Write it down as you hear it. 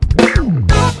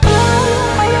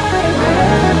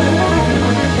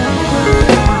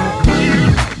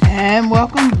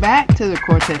to the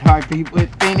Quartet Heartbeat with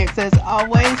Phoenix. As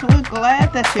always, we're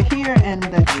glad that you're here and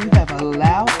that you have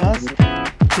allowed us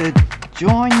to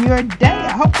join your day.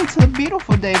 I hope it's a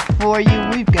beautiful day for you.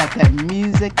 We've got that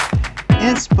music,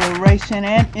 inspiration,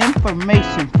 and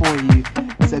information for you.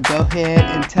 So go ahead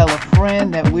and tell a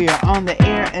friend that we are on the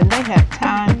air and they have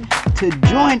time to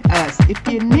join us. If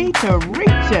you need to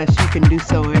reach us, you can do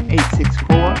so at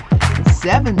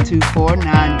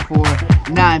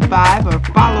 864-724-9495 or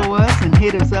follow us and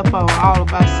hit us up on all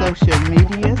of our social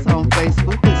medias. On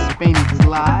Facebook, it's Phoenix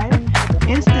Live.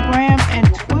 Instagram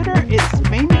and Twitter, it's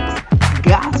Phoenix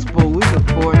Gospel. We look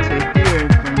forward to hearing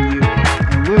from you.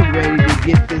 And we're ready to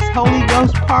get this Holy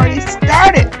Ghost party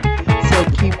started. So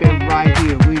keep it right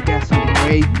here. We've got some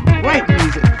great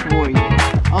music for you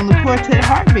on the Quartet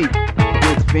Heartbeat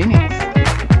with Phoenix.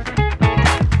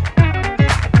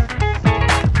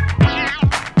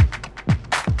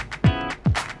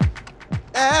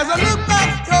 As I look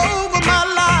back over my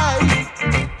life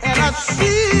and I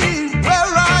see where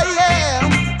I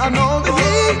am, I know that He,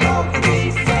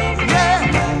 yes,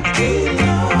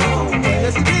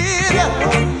 He did.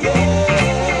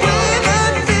 When I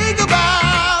think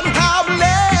about how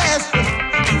blessed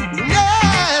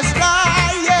I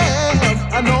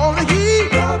am, I know that He,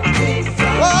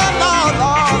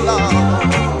 oh Lord,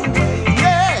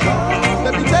 yeah.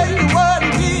 Let me tell you what He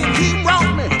did. He brought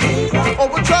me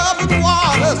over troubled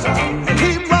waters, and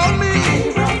He brought me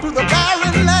through the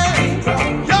barren land.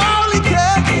 Y'all, He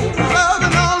kept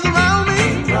loving arms around me.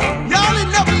 Y'all, He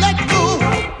never let go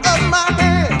of my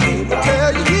hand. I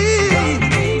tell you,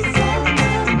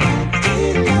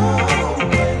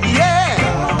 yeah,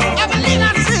 I believe I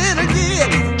see it again.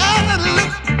 As I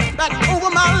look back over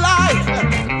my life,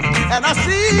 and I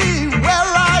see where I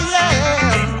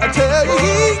am, I tell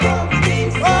you,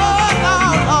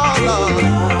 oh Lord.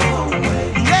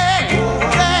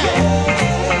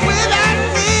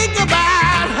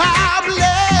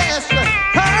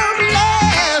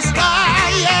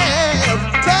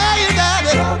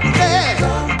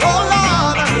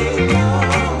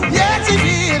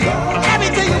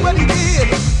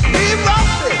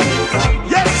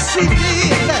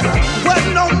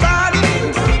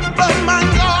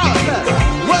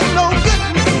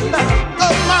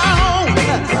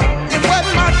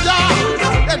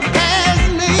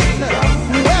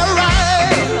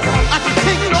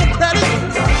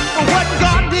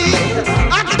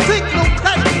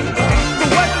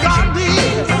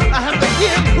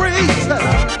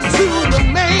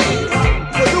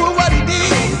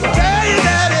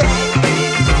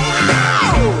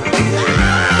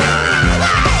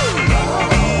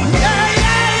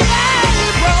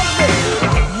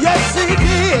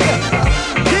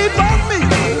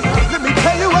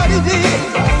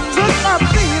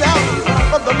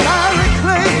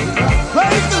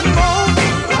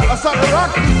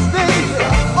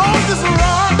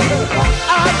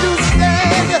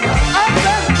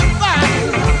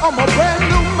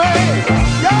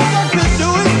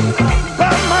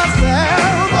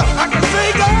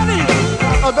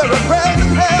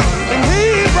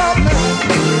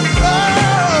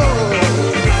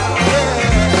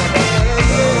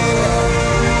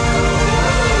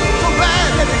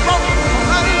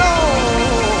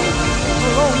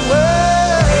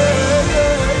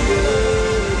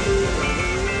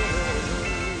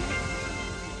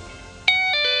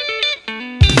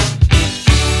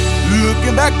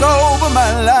 Back over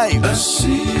my life, I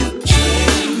see a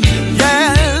change.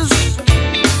 Yes,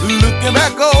 looking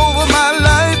back over my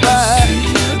life,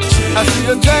 I see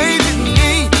a change in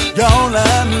me. Y'all,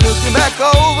 I'm looking back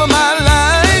over my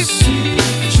life.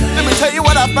 Let me tell you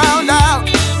what I found out.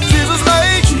 Jesus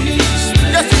made,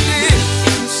 yes He did.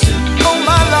 Oh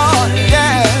my Lord,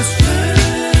 yes.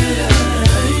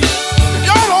 If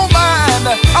y'all don't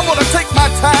mind, I want to take my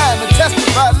time and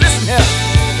testify. Listen here.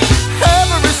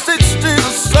 Ever since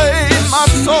Jesus saved my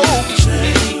soul,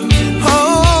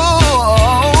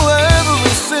 oh, ever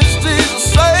since Jesus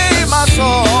saved my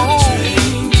soul.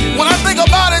 When I think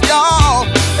about it, y'all,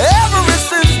 ever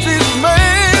since Jesus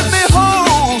made me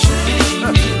whole,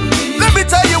 let me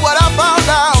tell you what I found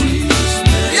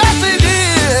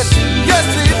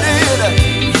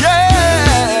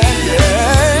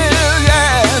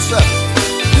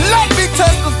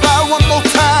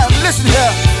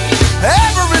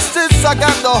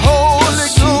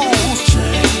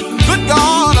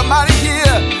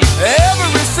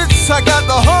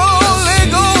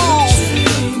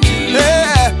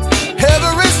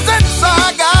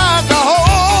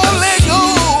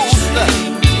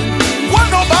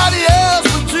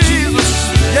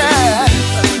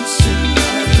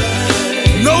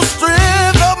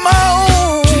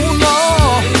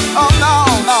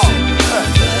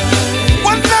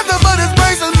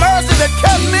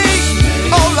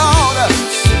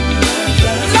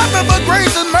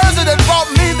grace and mercy that brought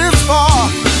me this far.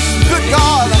 Good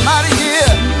God Almighty,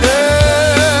 yeah.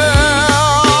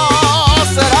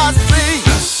 Said I see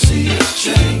a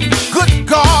change. Good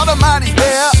God Almighty,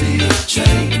 yeah.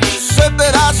 Said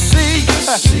that I see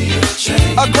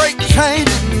a great change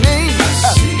in me.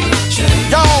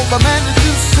 Y'all, the man that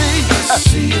you see.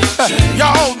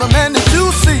 Y'all, the man that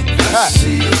you see.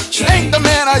 Ain't the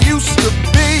man I used to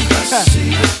be.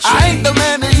 I ain't the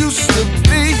man that used to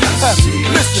be.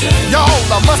 Listen, y'all,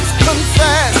 I must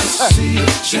confess.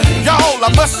 Y'all, I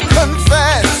must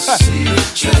confess.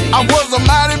 I was a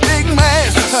mighty big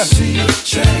man.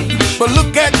 But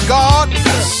look at God.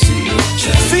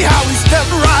 See how he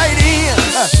stepped right in.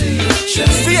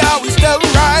 See how he stepped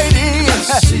right in.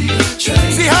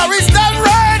 See how he stepped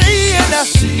right in.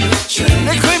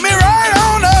 And clean me right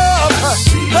on up.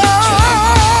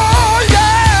 Oh,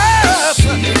 yes.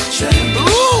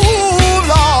 Ooh,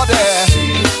 Lord.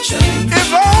 If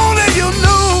only you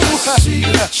knew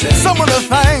some of the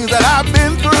things that I've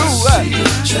been through.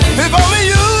 If only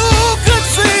you could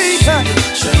see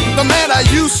the man I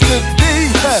used to be,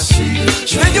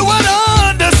 then you would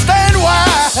understand why.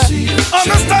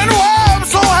 Understand why I'm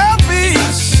so happy.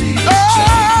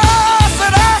 Oh,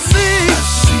 said I see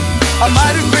a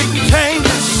mighty great change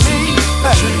in me.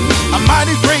 A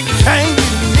mighty great change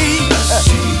in me.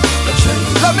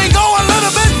 Let me go a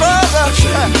little bit further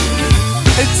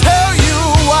and tell you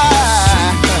why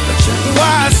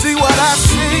I see what I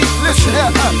see. Listen,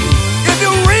 if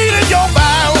you read in your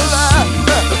Bible,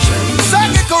 2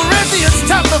 Corinthians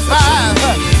chapter 5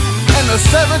 and the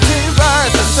 17th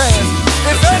verse, it says,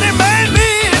 if any man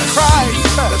be in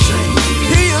Christ,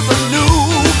 he is a new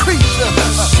creature.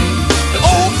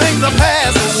 Old things are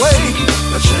passed away.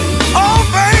 All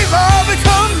things are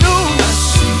become new.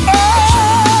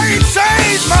 Oh, he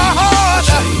changed my heart.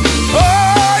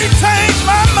 Oh, he changed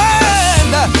my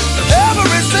mind. Ever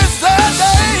since that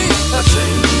day,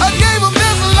 I gave him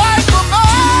this life of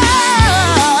mine.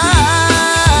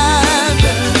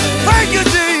 Thank you,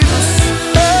 Jesus.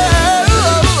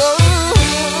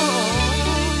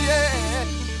 Yeah.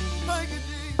 Thank you,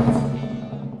 Jesus.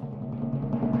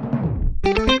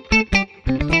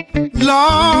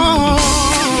 Lord,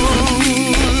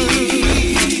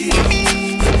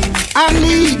 I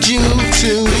need you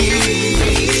to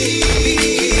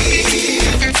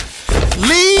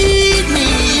lead me,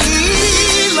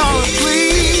 Lord,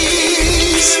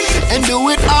 please, and do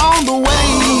it all the way,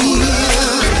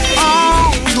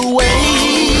 all the way.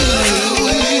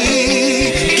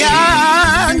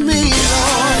 Guide me,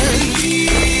 Lord.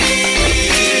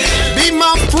 Be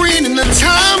my friend in the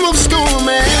time of storm,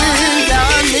 and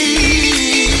guide me.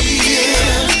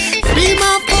 Be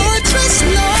my fortress,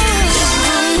 Lord,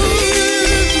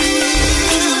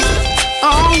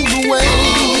 all the way.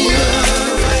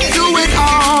 Do it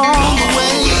all the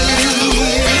way.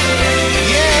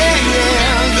 Yeah,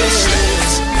 yeah, yeah.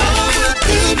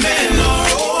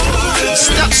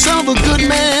 Steps of a good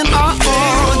man are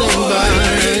ordered by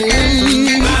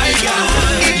my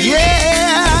God.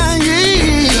 Yeah, yeah.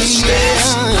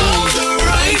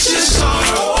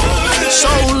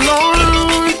 So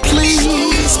Lord,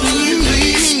 please be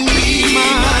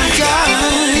my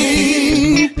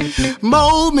guide.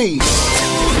 Mold me.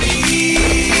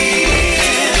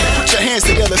 Put your hands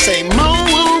together, say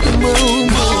mold,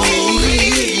 mold, mold.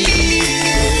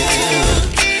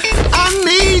 I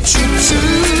need you to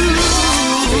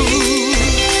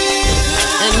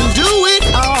and do it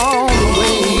all the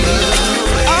way.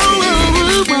 All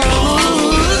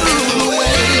the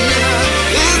way.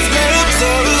 It's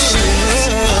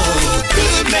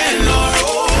good man are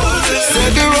ordered.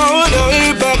 Said they're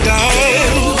ordered by God.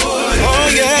 Oh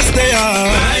yes, they are.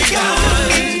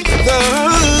 The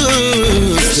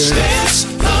steps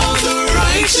of the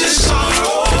righteous are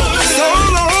ordered. So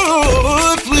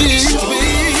Lord, please be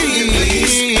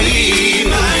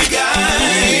my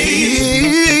guide.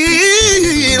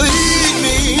 Lead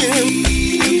me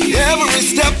every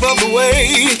step of the way.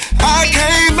 I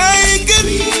can't make it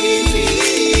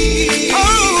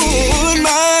on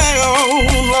my own,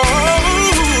 Lord.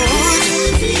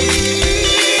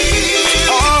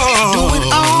 Oh. Do it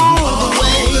all the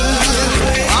way,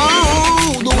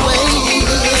 all the way,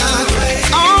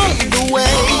 all the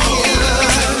way,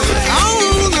 all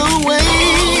the way,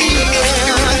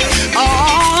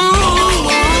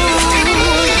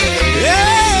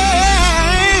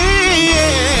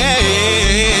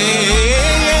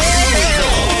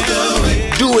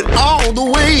 do it all the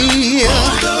way.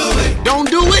 Don't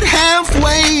do it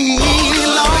halfway,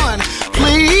 Lord.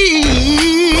 Please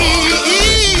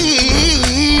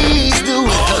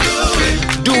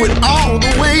do it all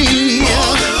the way,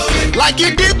 like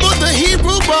you did for the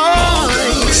Hebrew boy.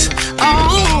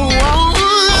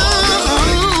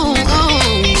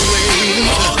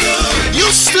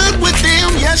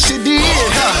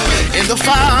 the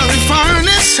fiery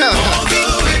furnace.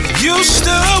 You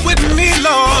stood with me,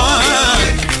 Lord,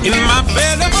 in my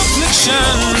bed of affliction.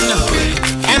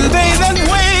 And they that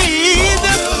wait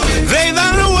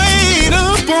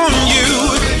upon you,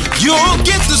 you'll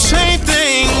get the same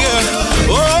thing.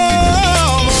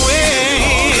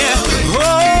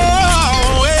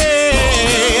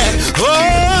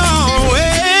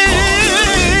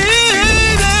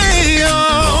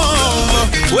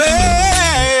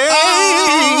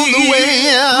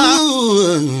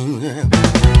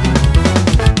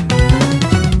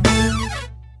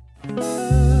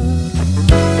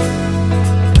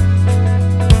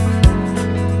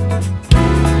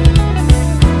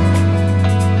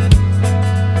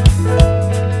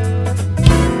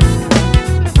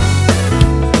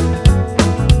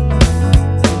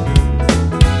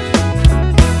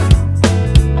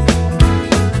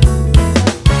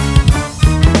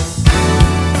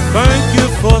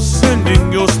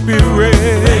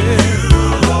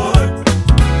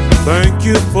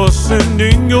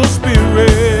 Sending your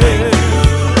spirit.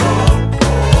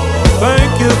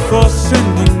 Thank you for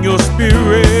sending your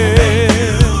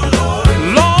spirit.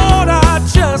 Lord, I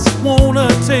just wanna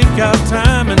take our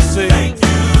time and say thank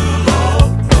you,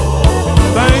 Lord.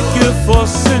 Thank you for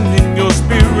sending your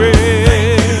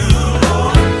spirit.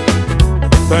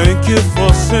 Thank you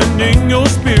for sending your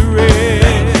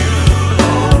spirit.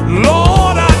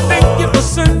 Lord, I thank you for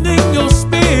sending your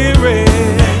spirit.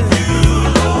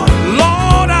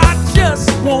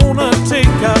 Wanna take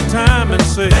our time and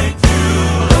say thank you,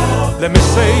 Lord. Let me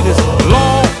say this,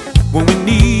 Lord, when we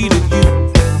needed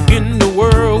you in the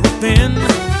world within,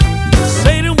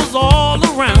 Satan was all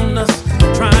around us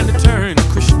trying to turn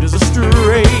Christians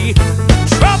astray.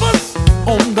 Troubles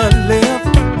on the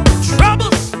left,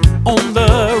 troubles on the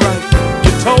right.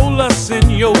 You told us in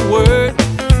your word,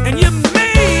 and you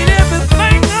made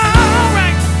everything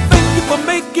alright. Thank you for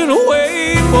making a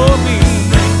way for me.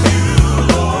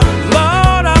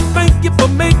 For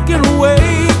making a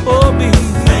way for me.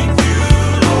 Thank you,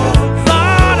 Lord.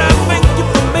 Lord, I thank you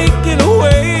for making a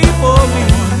way for me.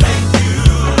 Thank you,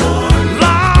 Lord.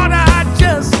 Lord, I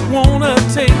just wanna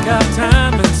take our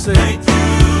time and say thank you,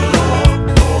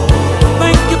 Lord.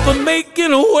 Thank you for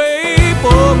making a way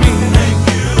for me. Thank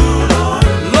you, Lord.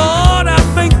 Lord, I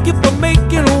thank you for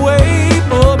making a way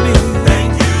for me.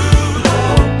 Thank you,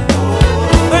 Lord.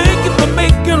 Thank you for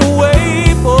making a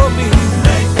way for me.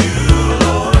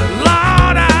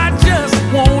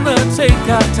 Take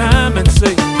our time and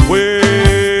say,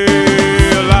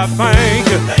 well, I thank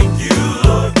you. Thank you,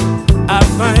 Lord. I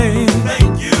thank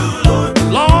you, Lord.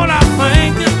 Lord, I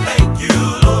thank you. Thank you,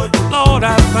 Lord. Lord,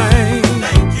 I thank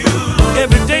you, Lord.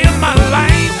 Every day of my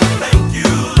life. Thank you,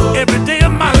 Lord. Every day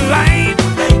of my life.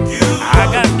 Thank you, Lord. I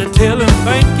got to tell him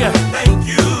thank you. Thank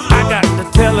you, Lord. I got to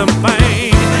tell him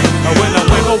thank you. When I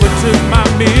went over to my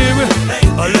mirror,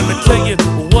 let me tell you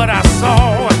what I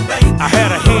saw. I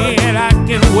had a hand I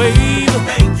can wave,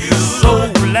 soul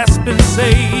that's been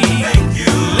saved,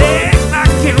 legs I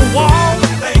can walk,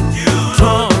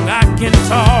 tongue I can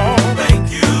talk,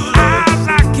 eyes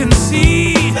I can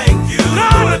see.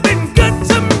 God has been good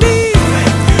to me.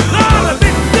 God has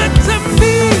been good to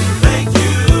me.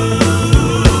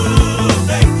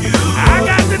 I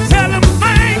got to tell him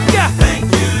thank you.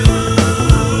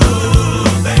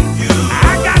 I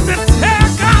got to tell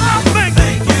God thank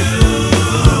you.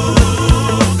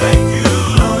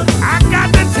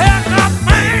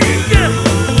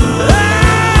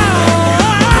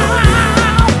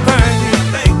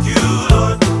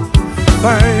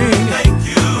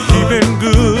 He been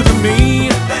good to me.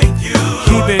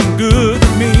 He been good to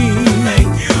me.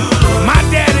 My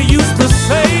daddy used to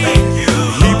say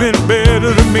he been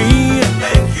better to me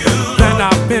than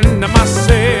I've been to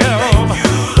myself.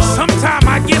 Sometimes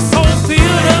I get so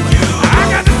filled up, I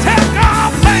got to tell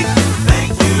God thank you.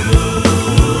 Thank you,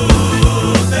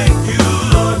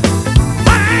 Lord.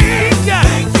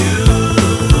 Thank you.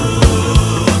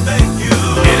 Thank you.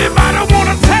 Anybody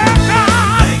wanna tell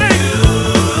God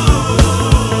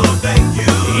thank you?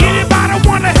 Anybody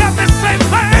wanna help me say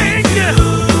thank you?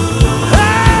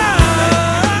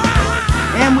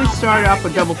 And we started off a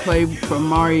double play from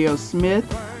Mario Smith,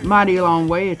 Mighty Long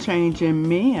Way, A Change in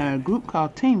Me, and a group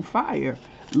called Team Fire,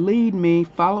 Lead Me,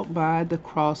 followed by the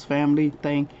Cross Family,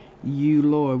 Thank You,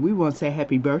 Lord. We want to say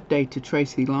happy birthday to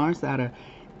Tracy Lawrence out of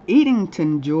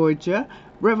Edenton, Georgia.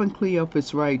 Reverend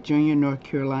Cleophas Wright Jr., North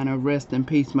Carolina, rest in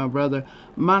peace, my brother.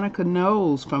 Monica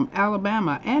Knowles from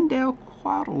Alabama, and Dale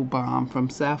Quattlebaum from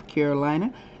South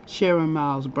Carolina. Sharon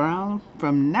Miles Brown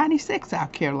from 96,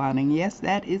 South Carolina. And yes,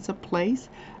 that is a place.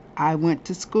 I went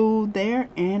to school there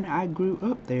and I grew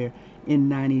up there in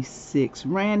 96.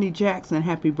 Randy Jackson,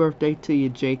 happy birthday to you.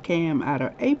 J. Cam out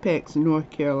of Apex, North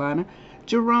Carolina.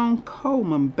 Jerome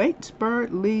Coleman, Batesburg,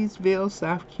 Leesville,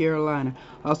 South Carolina.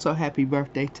 Also, happy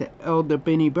birthday to Elder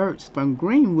Benny Burks from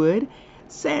Greenwood.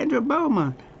 Sandra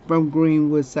Bowman from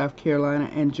Greenwood, South Carolina.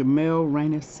 And Jamel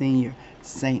Rayner Sr.,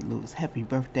 St. Louis. Happy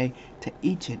birthday to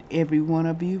each and every one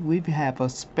of you. We have a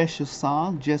special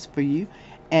song just for you.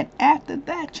 And after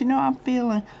that, I'm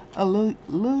feeling a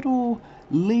little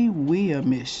Lee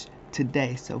Williams-ish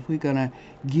today. So we're going to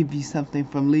give you something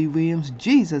from Lee Williams.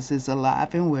 Jesus is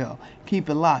alive and well. Keep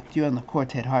it locked. You're on the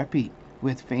Quartet Heartbeat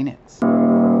with Phoenix.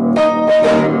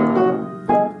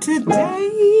 Today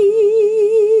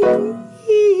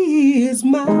is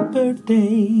my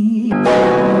birthday.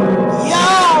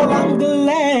 Y'all, I'm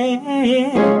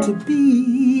glad to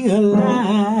be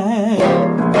alive.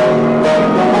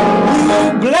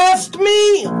 You blessed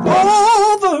me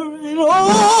over and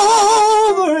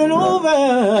over and over,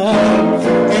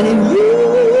 and in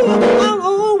you I'll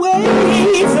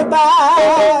always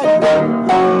abide.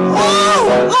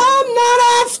 Oh, I'm not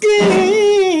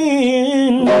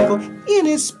asking for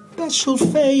any special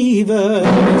favors.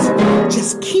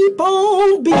 Just keep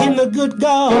on being the good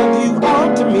God you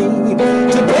are to me.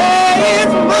 Today is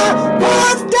my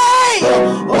birthday.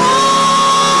 Oh,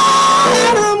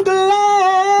 and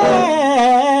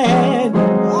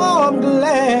I'm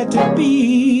glad to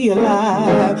be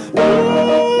alive.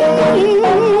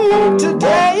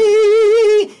 Today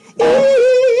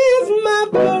is my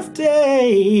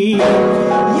birthday.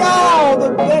 Y'all, the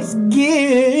best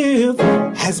gift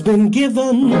has been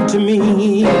given to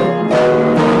me.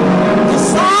 The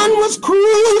Son was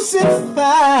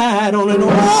crucified on an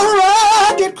old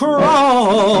rugged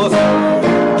cross,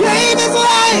 gave his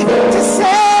life to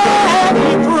set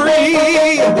me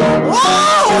free.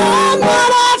 Oh, I'm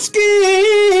not asking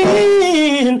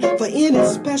for any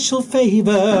special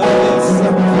favors.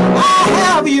 I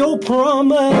have your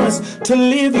promise to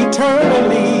live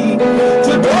eternally.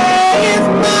 Today is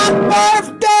my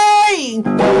birthday.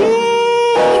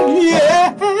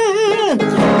 Yeah,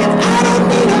 and I don't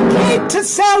need a cake to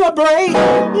celebrate.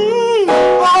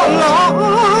 Oh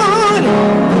Lord,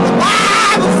 the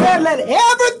Bible said, let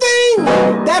everything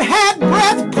that had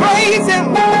breath praise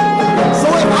Him. So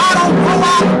if I don't blow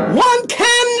out one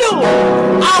candle,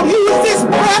 I'll use this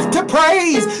breath to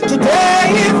praise.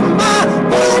 Today is my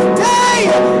birthday.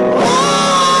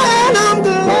 Oh, and I'm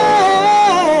glad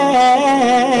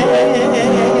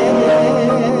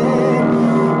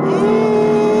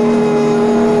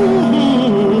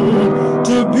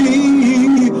to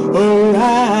be alive.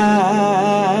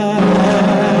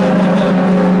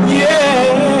 Yeah.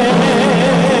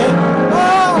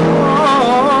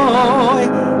 Oh,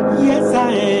 yes I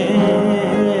am.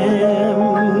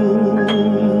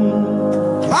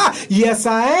 Yes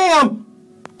I am.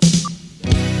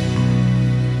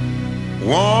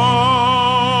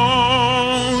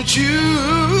 Won't you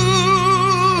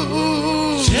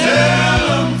tell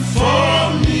them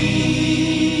for me?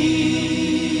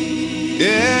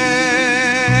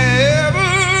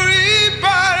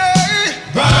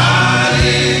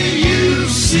 Everybody you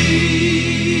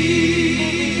see,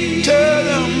 tell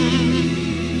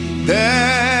them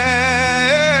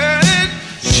that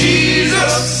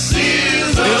Jesus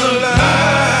is alive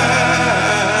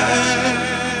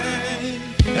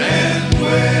and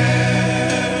well.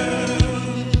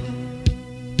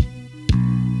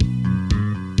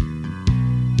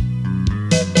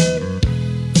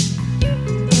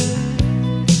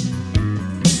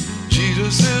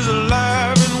 Jesus is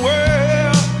alive and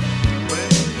well.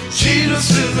 Jesus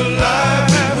is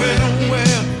alive and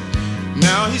well.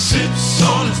 Now he sits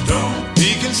on his throne.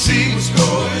 He can see what's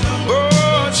going on.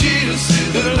 Oh, Jesus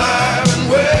is alive and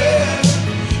well.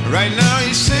 Right now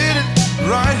he's sitting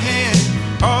right hand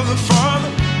of the Father.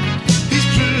 He's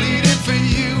pleading for you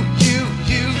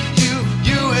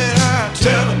and I.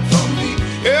 Tell him for me.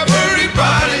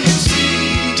 Everybody you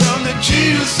see, tell them that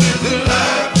Jesus is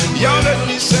alive. Y'all let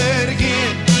me say it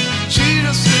again.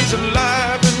 Jesus is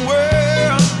alive and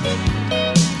well.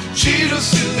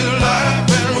 Jesus is alive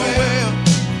and well.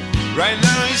 Right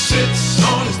now he sits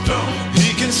on his throne.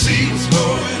 He can see what's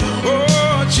going on.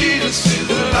 Oh, Jesus is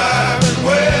alive and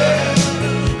well.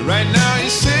 Right now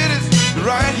he's sitting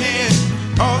right hand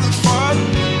of the Father.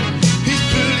 He's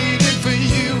pleading for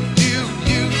you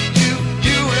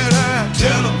and I.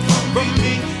 Tell him for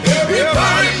me.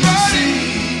 Everybody you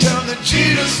see, tell him that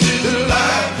Jesus is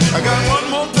alive. I got one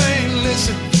more thing,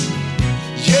 listen.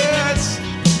 Yes,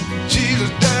 Jesus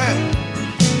died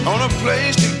on a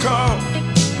place they call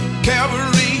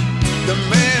Calvary. The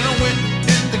man went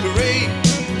in the grave,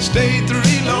 stayed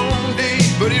 3 long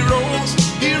days, but he rose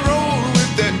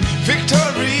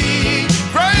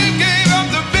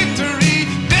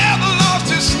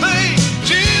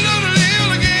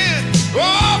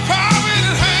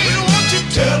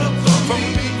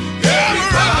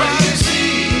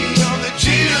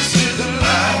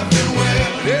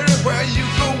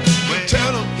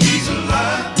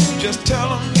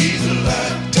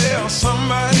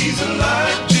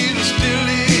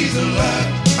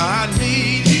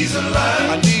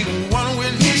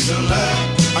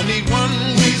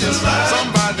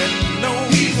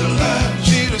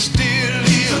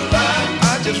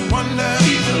just wonder,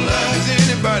 he's alive. Is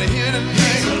anybody here tonight?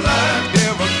 He's alive.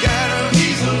 Ever got up?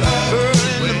 He's alive.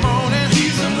 Early in the morning,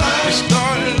 he's alive. You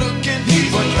started looking,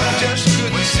 but you just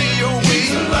couldn't see your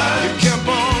way. You kept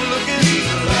on looking,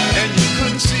 and you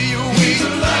couldn't see your way.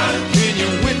 Then you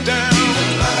went down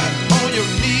on your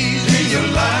knees and you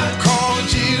called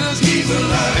Jesus,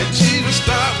 and Jesus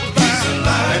stopped by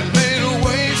and made a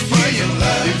way for you.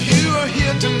 If you are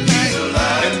here tonight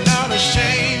and not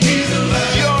ashamed,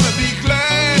 you ought to be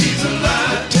glad to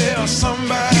tell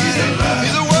somebody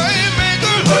he's a way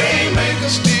maker,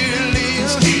 still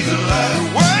lives.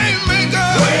 Way maker,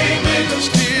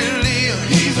 still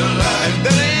lives. And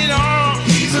that ain't all.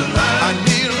 I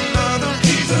need another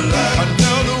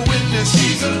witness.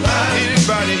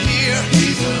 Anybody here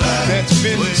that's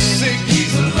been sick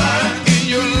in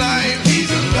your life?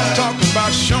 Talking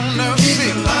about showing up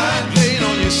sick, laying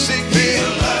on your sick bed,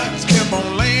 kept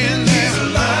on laying there,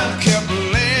 kept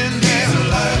laying there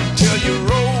till you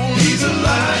rolled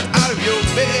out of your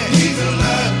bed.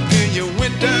 Then you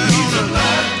went down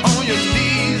on your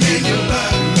knees and you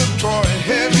looked toward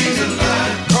heaven,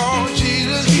 called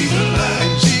Jesus,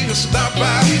 and Jesus stopped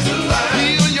by,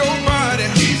 heal your body.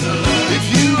 If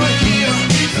you are here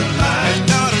and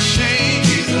not ashamed,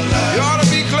 you ought to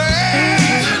be glad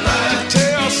to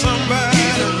tell somebody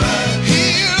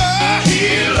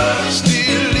healer,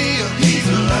 still live. He's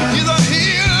a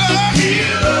healer,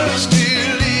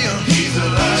 still live.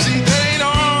 See, that ain't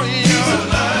all, y'all.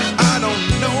 I don't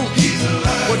know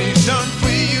what he done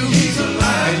for you,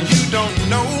 and you don't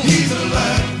know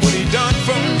what he done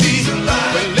for me.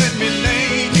 But let me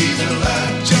name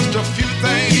just a few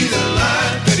things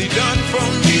that he done for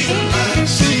me.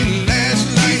 See, last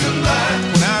night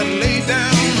when I lay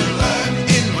down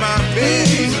in my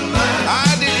bed,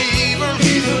 I didn't even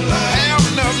have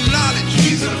enough knowledge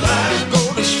to go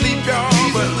to sleep, y'all.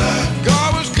 But God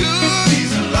was good.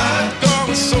 God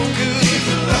was so good.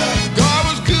 God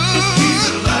was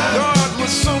good. God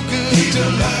was so good to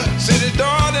me. Said the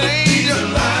door that angel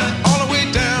all the way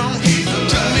down,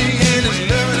 took me in his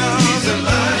loving arms, and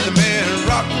the man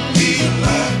rocked me.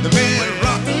 The man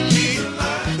rocked me.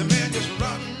 The man just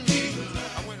rocked me.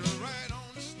 I went right on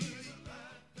to sleep.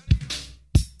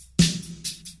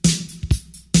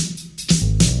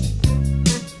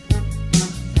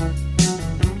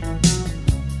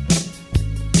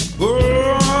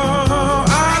 Oh,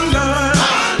 I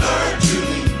learned to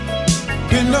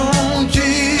depend on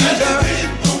Jesus.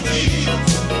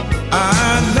 I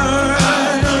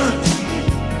learned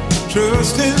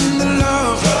trust in the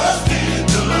Lord.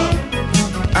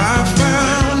 I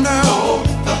found out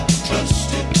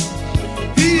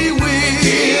He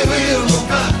will.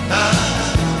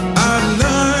 I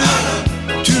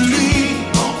learned to lean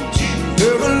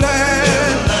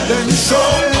everlasting. So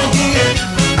again,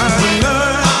 I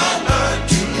learned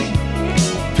to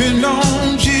depend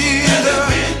on Jesus.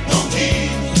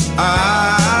 I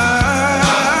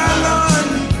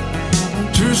learned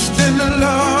trust in the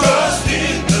Lord.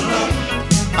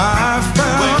 I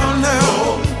found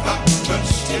out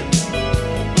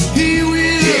He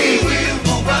will.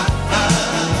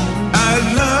 I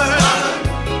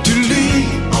learned to lean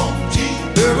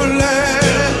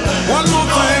everlasting. One more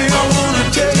thing I wanna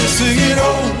tell you, sing it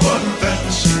over.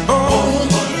 Oh,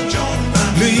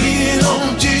 lean on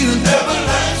Jesus,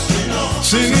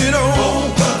 sing it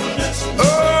over. Oh,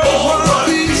 what a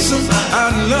piece of I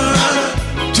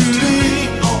learned to lean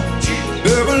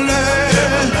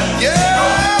everlasting.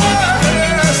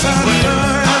 Yes, I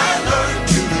learned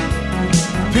to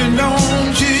depend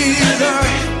on Jesus.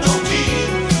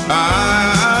 I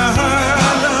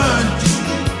learned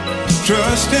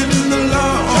trust in the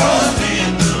Lord.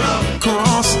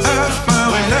 'Cause I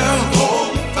found out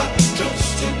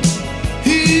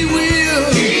He will.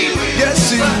 Yes,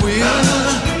 He will.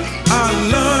 I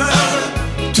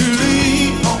learned to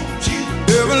lean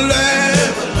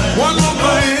everlasting. One more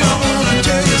thing I wanna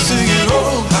tell you, sing it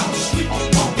over.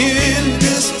 In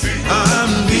this,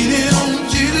 I'm leaning on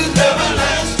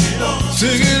Jesus.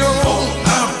 Sing it over.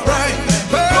 Outright.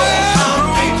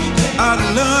 I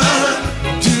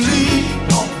learned to lean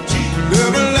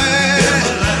everlasting.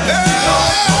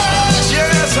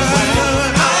 Yes, I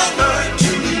learned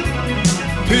to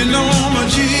depend on my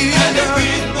Jesus.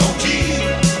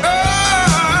 I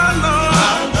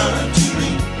learned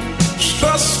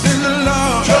trust in the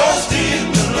Lord.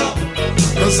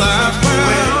 'Cause I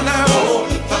found out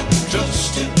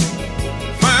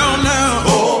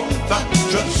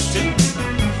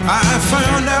I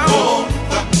found out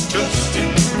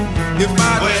if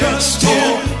I trust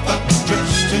Him,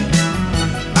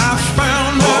 I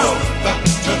found out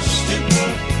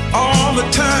all the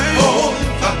time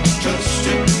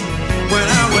when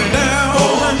I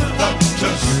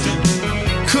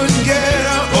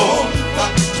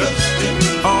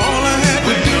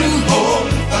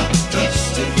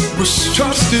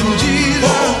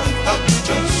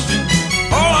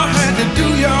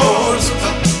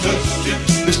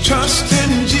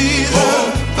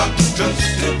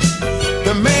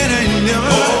The man ain't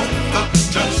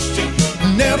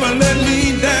never let me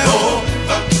down.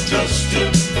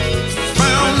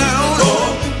 Found out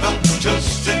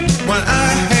when I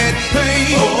had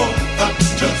pain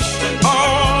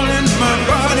all in my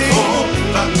body.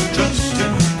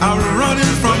 I was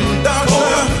running from doctor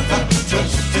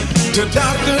to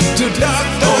doctor to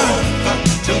doctor,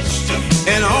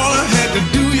 and all I had to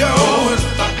do, y'all,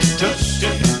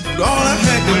 all I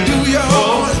had to do,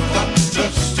 y'all,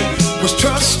 was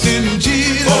trust in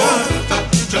Jesus.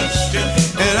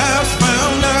 And I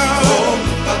found out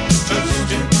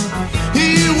He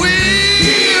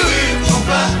will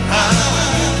provide.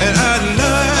 And I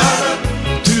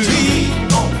learned to lean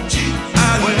on Jesus.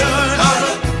 I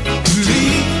learned to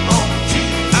lean on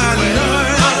Jesus. I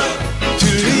learned to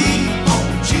lean on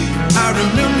Jesus. I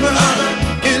remember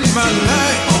in my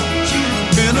life,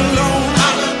 been a long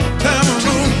time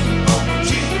ago,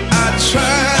 I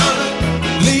tried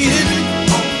leaning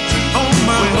on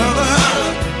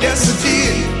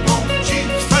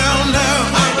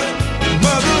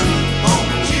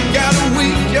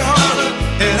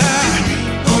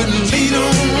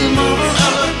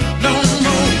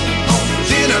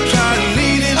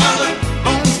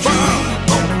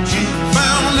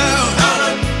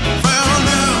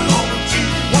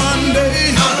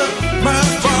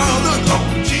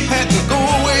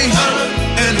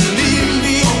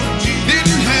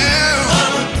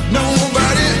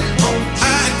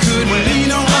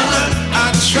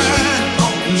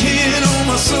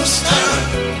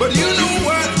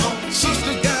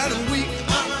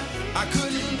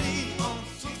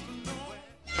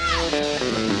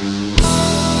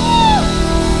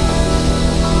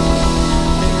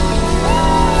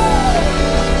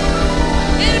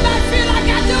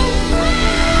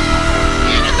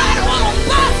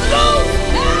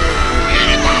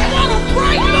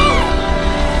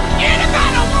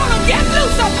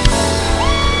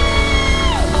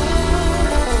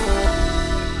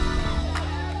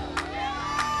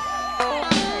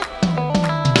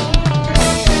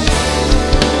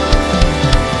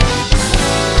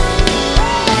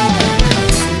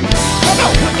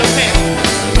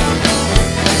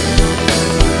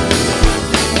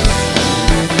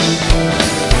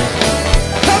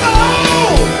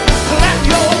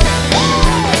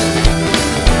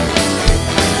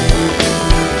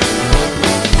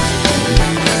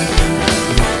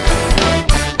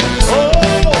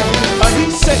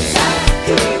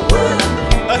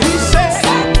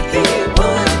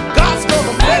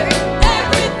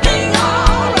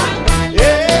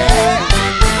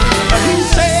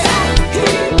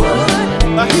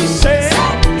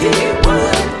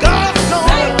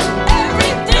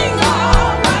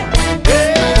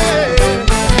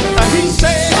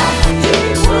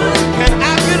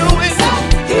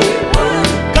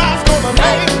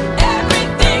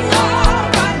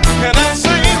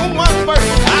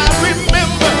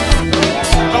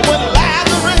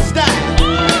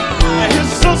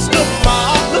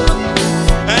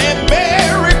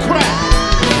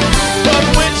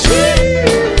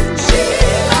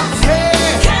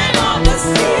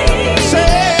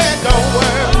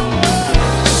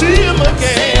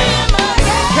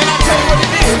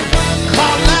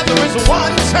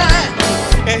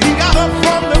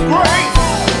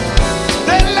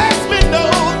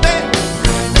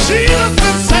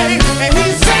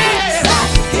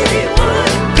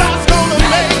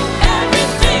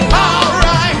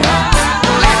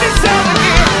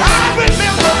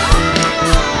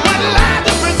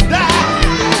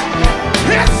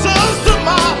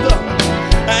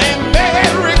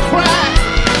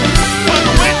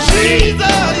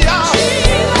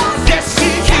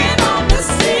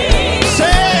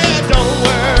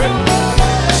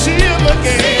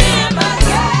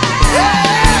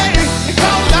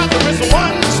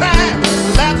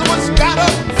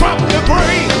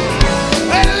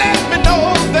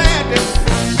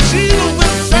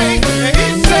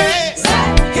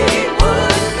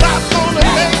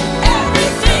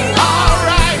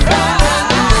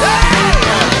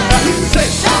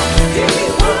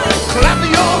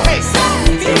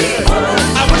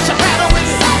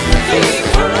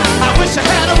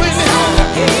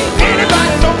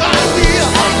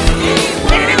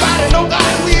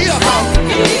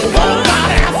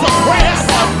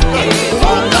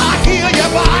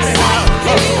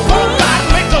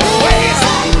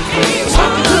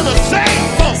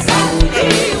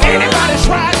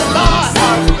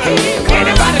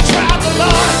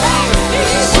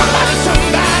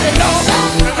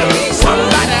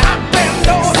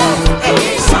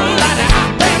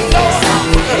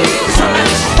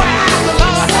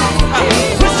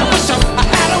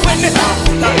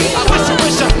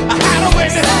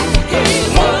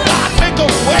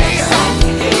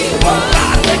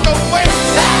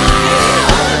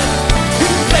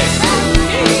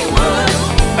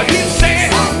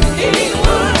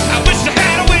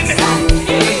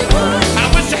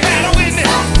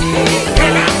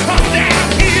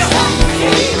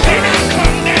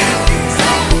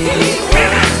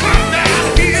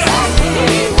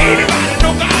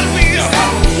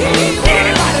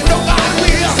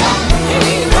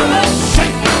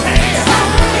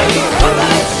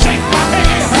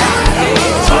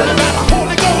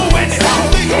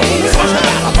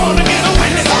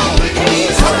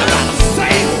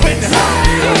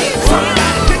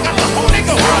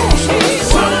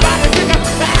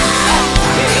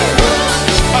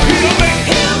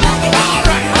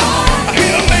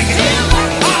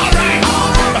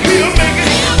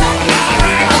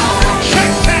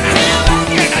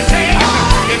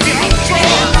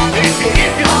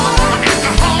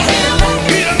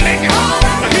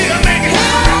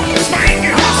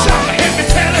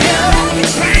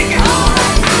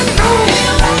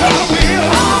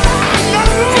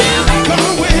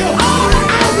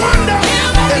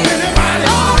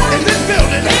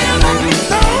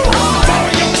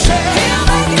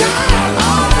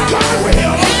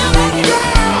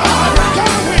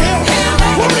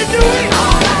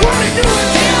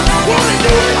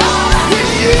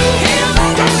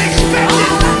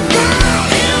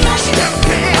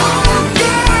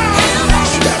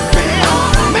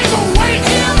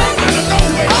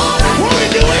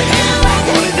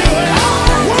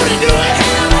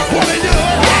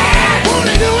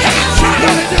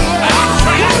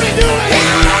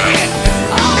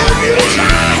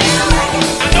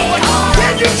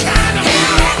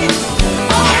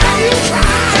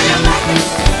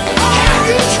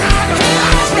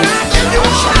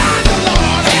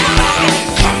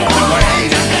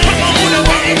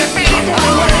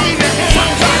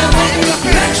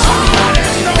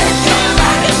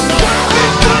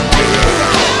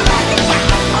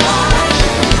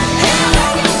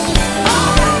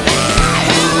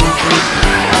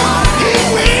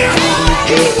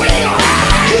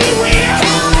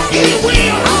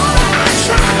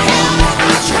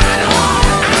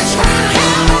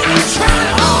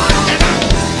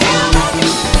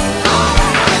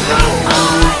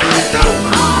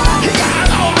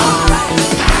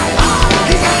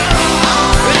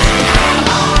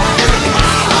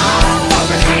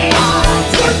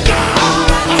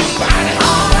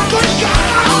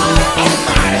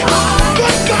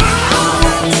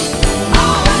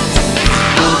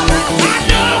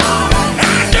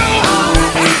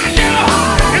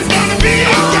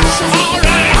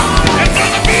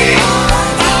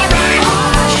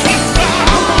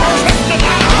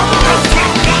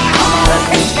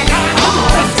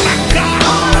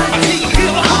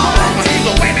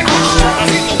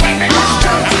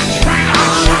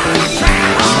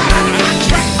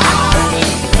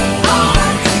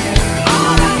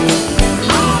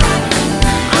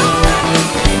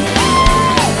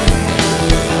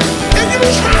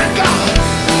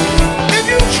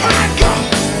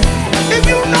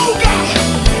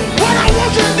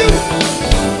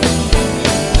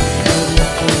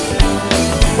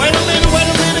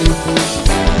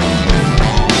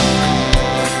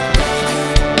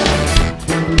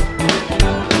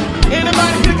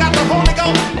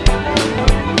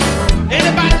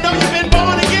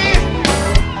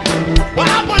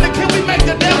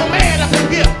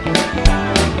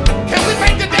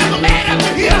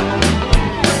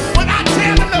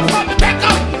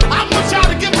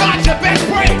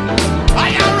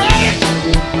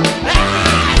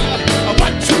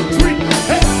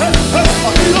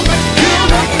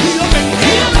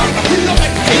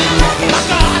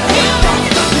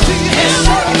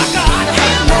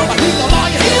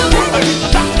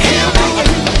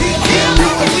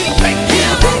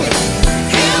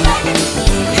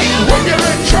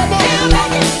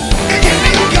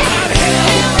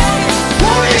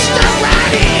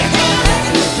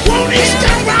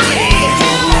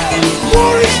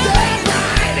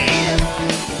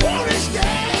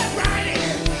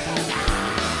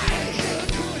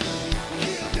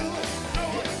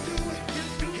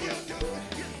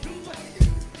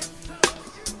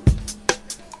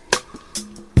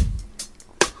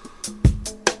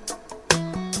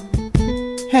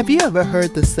Have you ever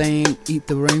heard the saying, eat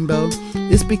the rainbow?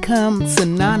 It's become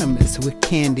synonymous with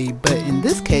candy, but in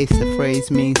this case, the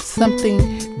phrase means something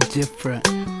different.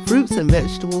 Fruits and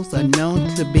vegetables are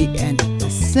known to be an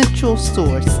essential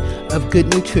source of good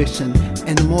nutrition,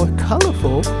 and the more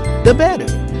colorful, the better.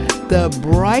 The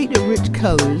bright and rich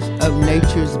colors of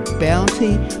nature's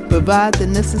bounty provide the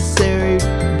necessary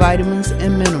vitamins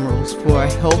and minerals for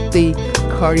a healthy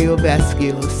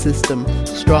cardiovascular system,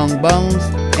 strong bones,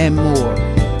 and more.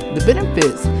 The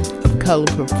benefits of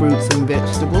colorful fruits and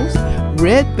vegetables.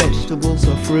 Red vegetables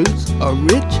or fruits are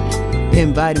rich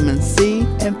in vitamin C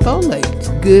and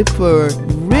folate, good for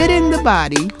ridding the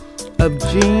body of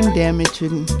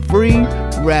gene-damaging free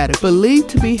radicals, believed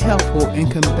to be helpful in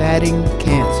combating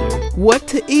cancer. What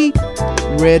to eat?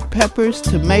 Red peppers,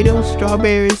 tomatoes,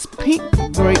 strawberries, pink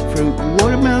grapefruit,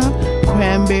 watermelon,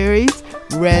 cranberries,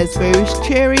 raspberries,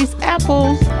 cherries,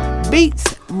 apples,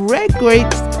 beets, red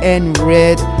grapes, and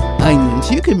red onions.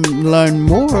 You can learn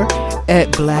more at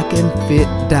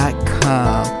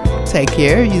blackandfit.com. Take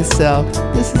care of yourself.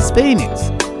 This is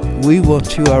Phoenix. We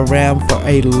want you around for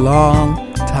a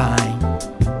long time.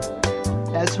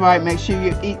 That's right. Make sure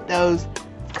you eat those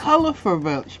colorful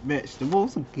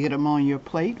vegetables and get them on your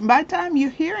plate. And by the time you're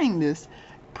hearing this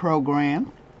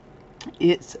program,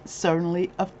 it's certainly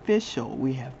official.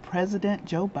 We have President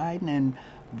Joe Biden and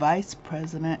Vice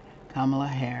President Kamala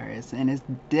Harris. And it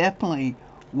definitely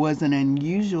was an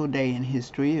unusual day in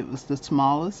history. It was the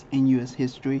smallest in U.S.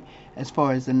 history as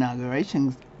far as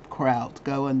inauguration crowds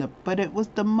go, but it was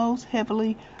the most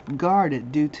heavily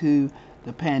guarded due to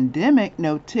the pandemic.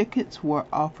 No tickets were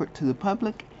offered to the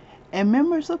public, and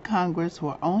members of Congress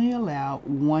were only allowed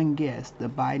one guest. The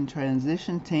Biden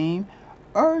transition team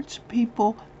urged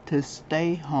people to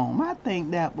stay home. I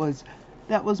think that was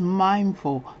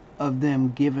mindful of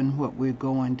them given what we're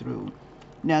going through.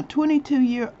 Now,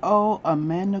 22-year-old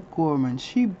Amanda Gorman,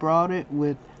 she brought it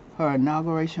with her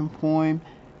inauguration poem,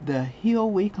 The Hill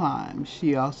We Climb.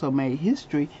 She also made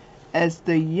history as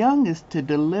the youngest to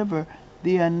deliver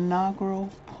the inaugural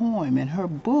poem, and her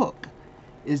book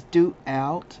is due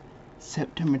out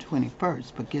September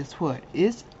 21st. But guess what?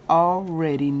 It's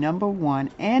already number 1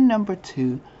 and number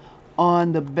 2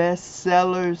 on the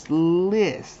bestsellers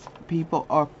list. People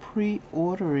are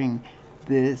pre-ordering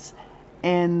this,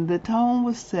 and the tone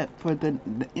was set for the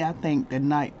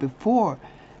night before,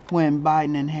 when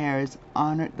Biden and Harris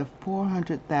honored the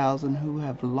 400,000 who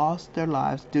have lost their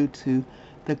lives due to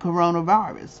the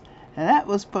coronavirus. And that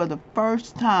was for the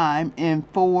first time in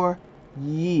 4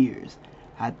 years.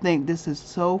 I think this is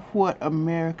so what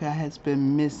America has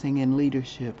been missing in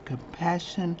leadership: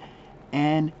 compassion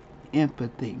and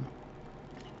empathy.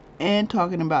 And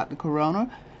talking about the corona,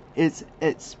 it's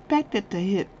expected to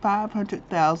hit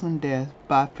 500,000 deaths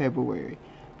by February.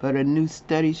 But a new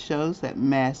study shows that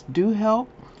masks do help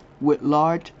with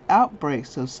large outbreaks.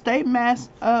 So stay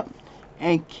masked up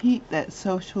and keep that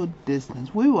social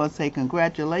distance. We want to say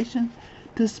congratulations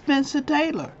to Spencer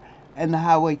Taylor and the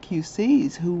Highway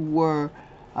QCs who were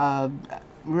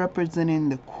representing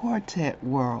the quartet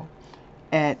world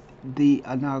at the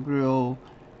inaugural,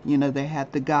 they had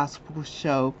the gospel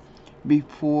show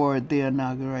before the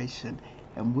inauguration.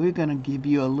 And we're going to give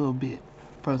you a little bit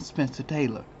from Spencer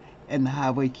Taylor and the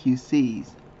Highway QCs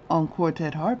on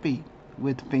Quartet Heartbeat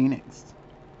with Phoenix.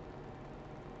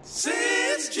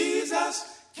 Since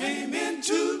Jesus came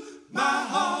into my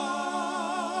heart,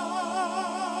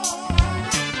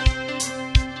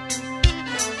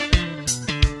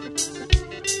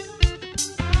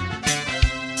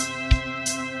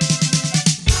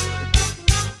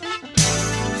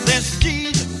 since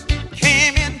Jesus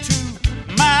came into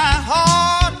my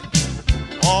heart,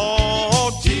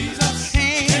 oh, Jesus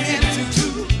came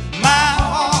into my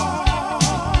heart.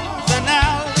 So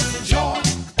now listen, joy,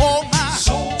 oh my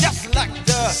soul, just like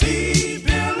the sea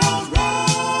billows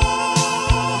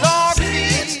roll. Lord,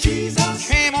 since Jesus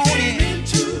came on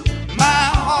into my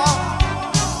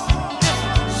heart,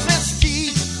 since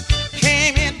Jesus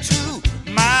came into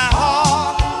my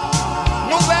heart,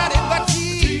 nobody but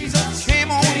Jesus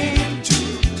came on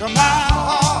into my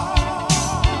heart.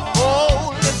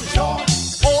 Oh, listen, joy,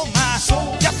 oh my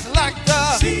soul, just like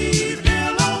the sea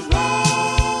billows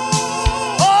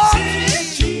roll. Oh,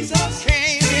 since Jesus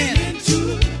came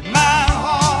into my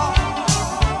heart.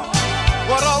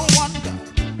 What a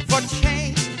wonderful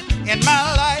change in my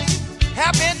life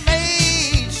have been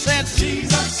made since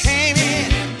Jesus came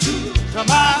into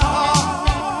my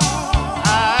heart.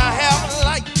 I have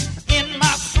light in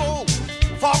my soul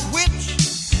for which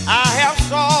I have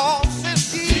sought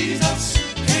since Jesus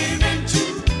came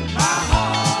into my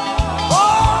heart.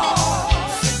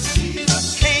 Oh, since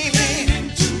Jesus came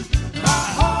into my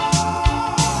heart.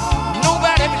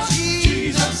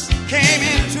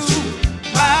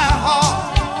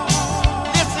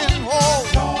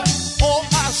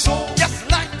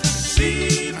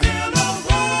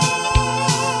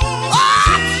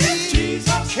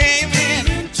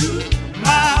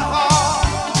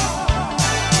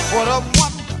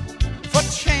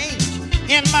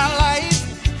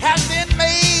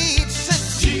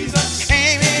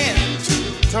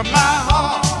 my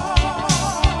heart.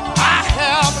 I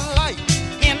have light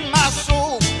in my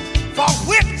soul, for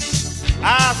which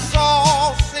I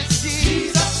saw that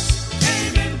Jesus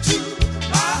came into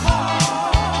my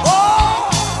heart. Oh,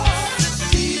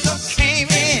 Jesus came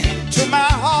into my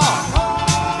heart.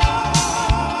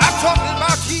 I'm talking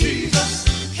about Jesus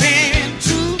came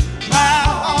into my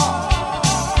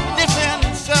heart.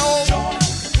 Listen, so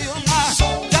feel my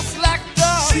soul just like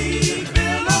the sea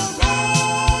billows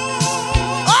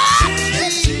roll. Oh,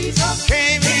 Jesus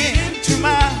came into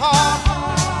my heart.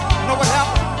 Know what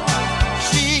happened?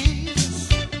 Jesus,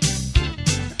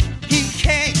 he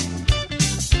came.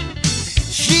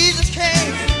 Jesus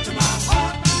came into my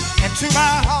heart. Into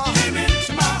my heart. Came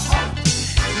into my heart.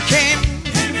 He came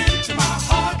into my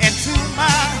heart. Into my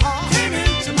heart. Came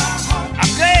into my heart.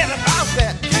 I'm glad about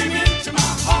that. Came into my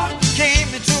heart. Came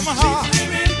into my heart.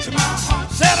 Came into my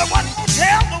heart. Said I wasn't gonna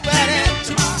tell nobody. Came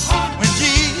into my heart. When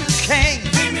Jesus came.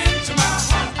 Came into my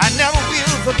heart. I never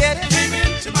will forget it. Came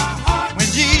into my heart. When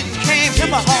Jesus came to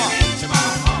my heart. Came into my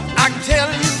heart. I can tell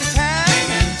you the time.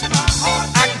 Came into my heart.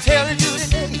 I can tell you the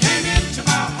day. Came into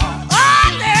my heart. Oh,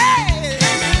 yeah.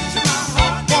 Came into my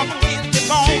heart. On the Wednesday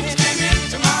morning. Came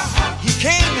into my heart. He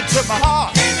came into my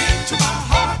heart. Came into my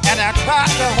heart. And I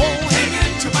tried to hold him. Came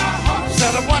into my heart.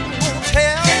 Said I wasn't gonna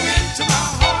tell. Came into my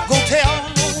heart. Go tell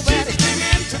nobody. Came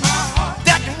into my heart.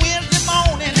 That Wednesday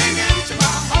morning. Came into my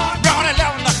heart. Around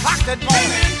 11 o'clock that morning.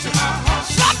 Came into my heart.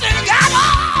 Something got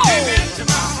on. Came into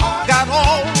my heart. Got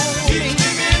all over me.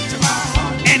 Came into my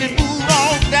heart. And it moved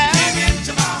on down. Came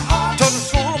into my heart. To the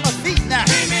sole of my feet now.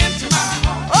 Came into my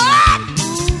heart. Oh,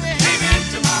 moving. Came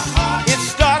into my heart. It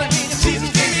started me to feel.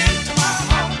 Came into my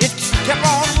heart. It kept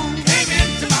on moving. Came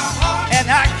into my heart. And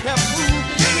I kept moving.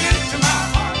 Came into my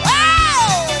heart.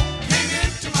 Oh! Came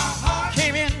into my heart.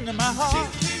 Came into my heart.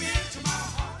 Came into my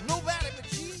heart. Nobody but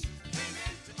Jesus. Came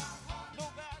into my heart.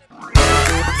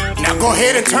 Nobody. Now go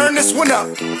ahead and turn this one up.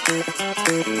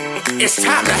 It's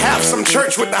time to have some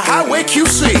church with the Highway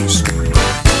QCs.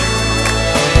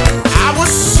 I was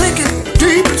sinking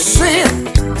deep in sin,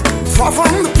 far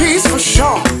from the peace for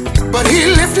sure. But he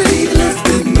lifted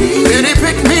me. Then he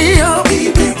picked me up.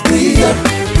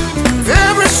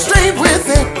 Every state with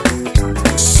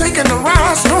it, sinking to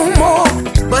rise no more.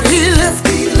 But he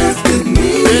lifted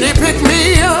me. Then he picked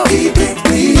me up.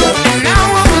 And now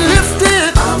I'm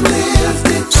lifted.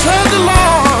 Said the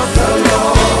Lord.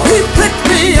 He picked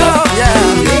me up.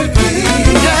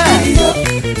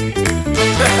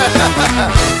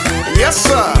 Yes,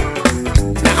 sir.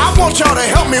 Now I want y'all to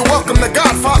help me welcome the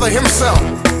Godfather himself,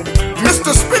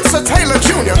 Mr. Spencer Taylor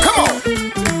Jr. Come on.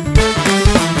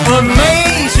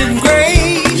 Amazing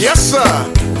grace. Yes, sir.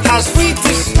 How sweet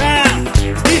the sound.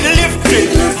 He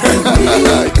lifted.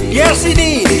 Yes, he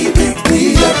did.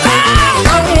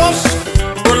 I once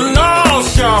was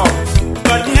lost, y'all,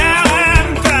 but now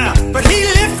I'm found. But he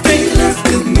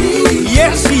lifted me.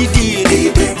 Yes, he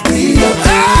did.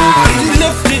 Ah, he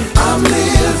lifted.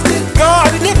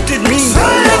 God lifted me.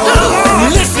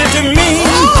 Listen to me.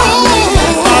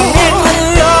 I'm in the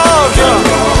Lord,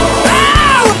 y'all.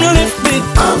 I'm lifted.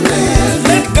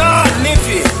 Let God lift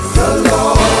you.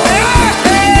 Hey,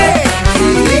 hey.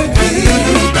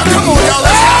 Now come on, y'all.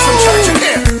 Let's have some church in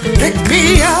here. Pick me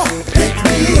up.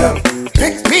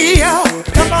 Pick me up.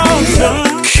 Come on,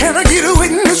 son. Can I get a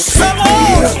witness? Come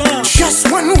on, son.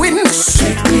 Just one witness.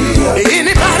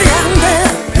 Anybody out there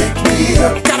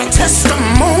got a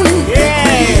testimony?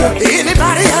 Yeah.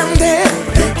 Anybody out there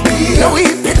know he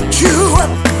picked you up?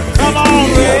 Come on,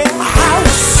 man. I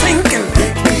was sinking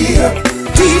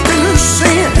deep in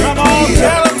sin, Come on,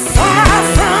 tell him. far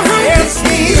from Yes,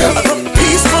 he is. the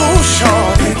peaceful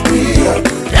shore.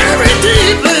 Every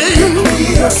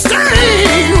deeply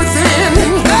staying within,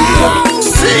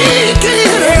 seeking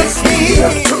Yes, he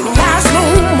is. to rise no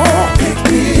more.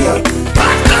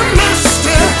 But the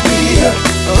master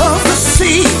of the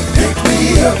sea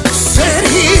said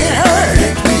he heard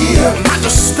my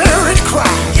desperate cry.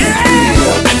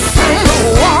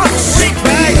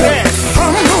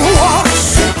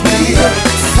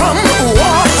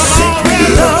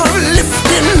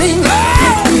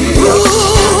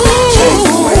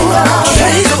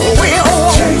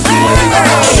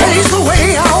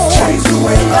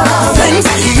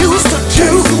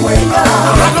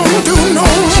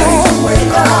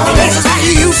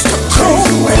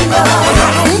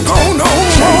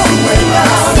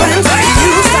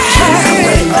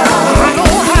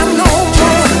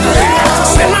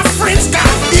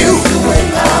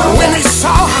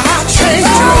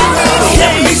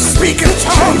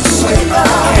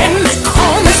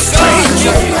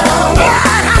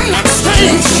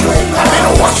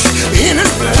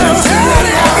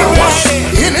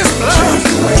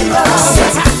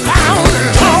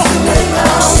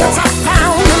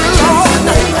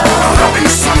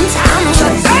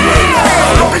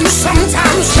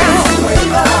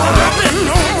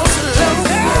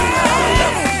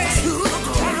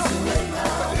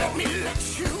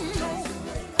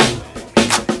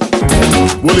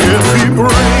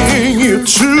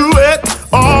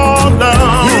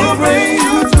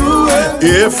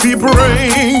 If he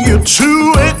bring you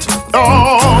to it,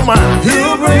 oh my,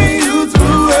 he'll bring you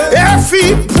through it. If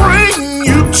he bring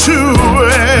you to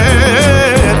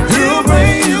it, he'll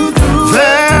bring you through it.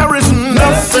 There is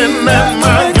nothing that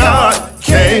my God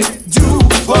can't do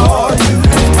for you.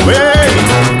 Well,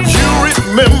 you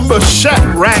remember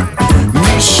Shadrach,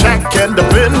 Meshach, and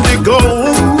Abednego?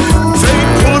 They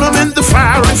put them in the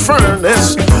fiery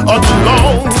furnace a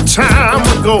long time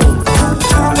ago.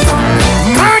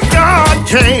 My God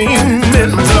came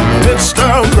in the midst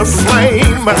of the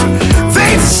flame.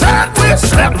 They said we're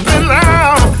stepping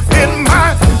out in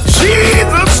my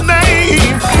Jesus'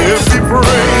 name. If he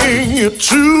bring you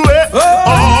to it,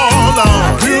 oh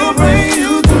Lord, he'll bring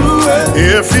you through it.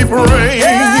 If he bring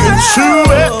you to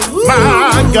it,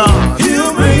 my God,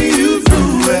 he'll bring you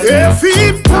through it. If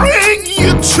he bring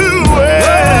you to it,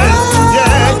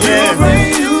 yeah, yeah,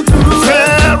 bring you through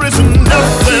there is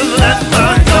nothing that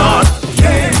my God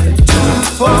can't do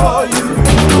for you.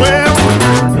 Well,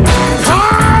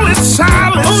 Paul and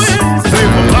Silas, they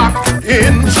were locked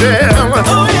in jail.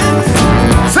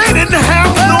 They didn't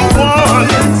have no one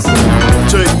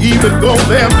to even go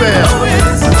their bell.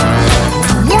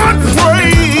 One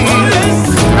prayed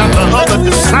and the other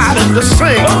decided to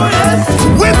sing.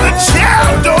 When the jail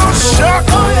door shut,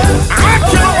 I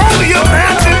can only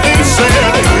imagine they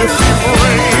said, if he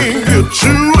bring you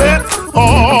to it,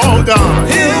 oh God,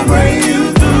 he'll bring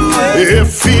you through it.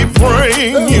 If he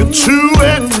bring you to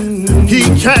it, he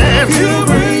can. He'll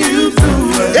bring you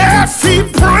through it. If he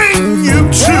bring you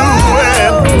to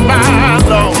it, my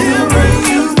Lord, he'll bring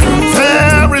you through it.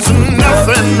 There is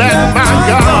nothing that my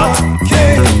God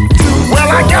can't do. Well,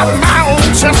 I got my own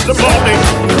testimony.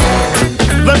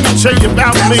 Let me tell you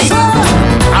about me.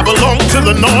 I belong to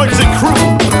the noisy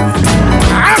crew.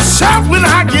 I shout when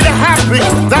I get happy.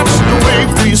 That's the way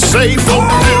we say folk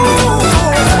do.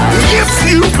 If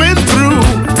you've been through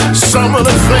some of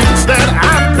the things that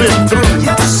I've been through,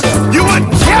 you would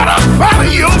get up out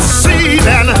of your seat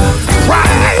and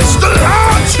praise the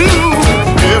Lord too.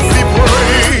 If he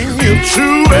bring you to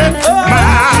it,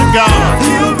 my God,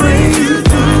 he'll bring you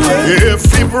through it. If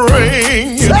he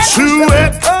bring you to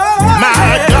it,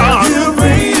 my God, he'll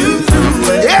bring you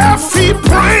through it. If he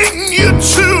bring you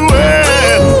to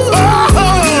it, oh,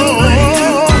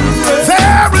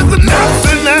 there is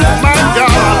nothing that my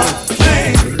God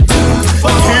can't do.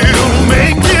 He'll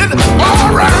make it all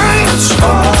right.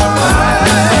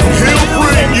 He'll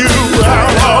bring you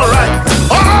out all right.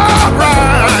 All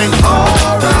right.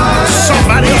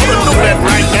 Somebody ought to know that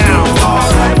right now.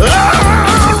 All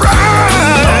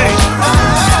right.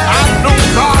 I know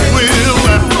God will.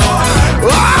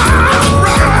 All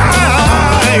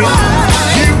right.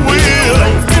 He will.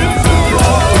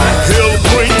 He'll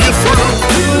bring you through.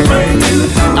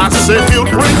 I said he'll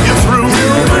bring you through.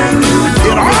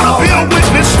 It ought to be a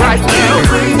witness right now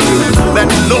that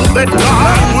know that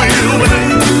God will.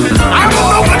 I don't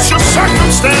know what your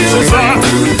circumstances are,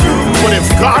 but if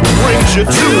God brings you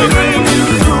to it,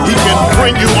 he can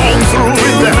bring you on through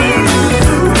it.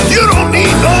 You don't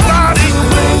need nobody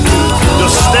to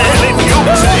stand in your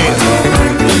stead,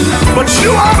 but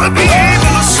you ought to be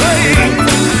able to say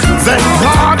that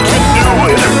God can do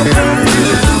it.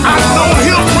 I know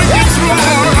he'll bring you through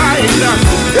all right.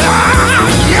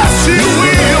 Yes, he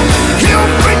will. He'll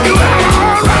bring you out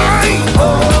all right. Oh,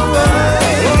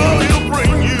 he'll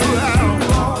bring you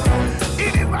out.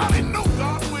 Anybody know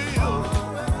God will?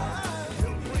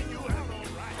 He'll bring you out all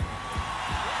right.